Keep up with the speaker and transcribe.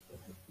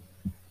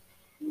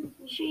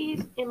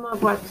She's Emma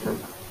Watson.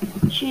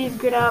 She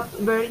gets up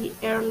very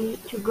early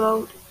to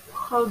go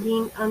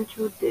jogging and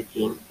to the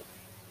gym.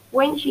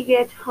 When she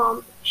gets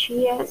home,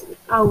 she asks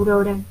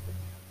Aurora,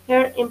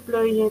 her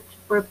employee, to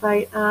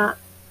prepare a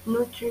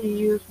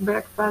nutritious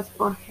breakfast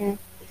for her.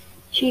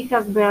 She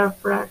has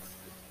breakfast.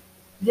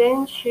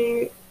 Then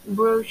she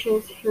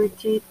brushes her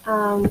teeth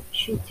and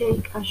she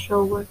takes a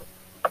shower.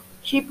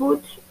 She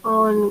puts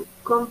on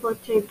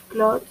comfortable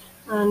clothes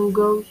and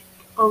goes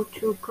out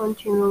to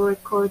continue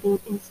recording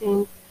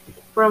scenes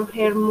from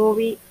her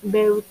movie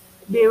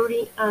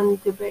Beauty and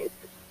the Beast.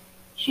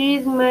 She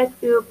is made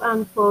up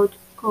and put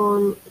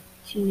on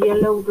the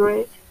yellow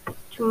dress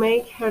to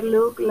make her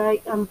look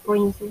like a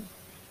princess.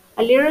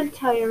 A little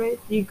tired,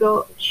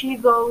 she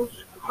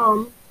goes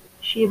home.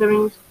 She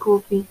drinks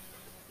coffee,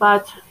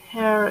 puts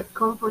her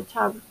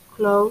comfortable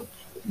clothes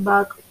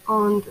back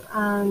on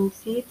and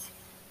sits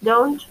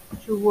down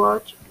to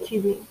watch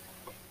TV.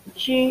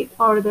 She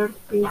orders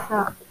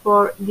pizza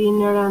for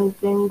dinner and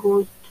then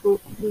goes to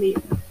sleep.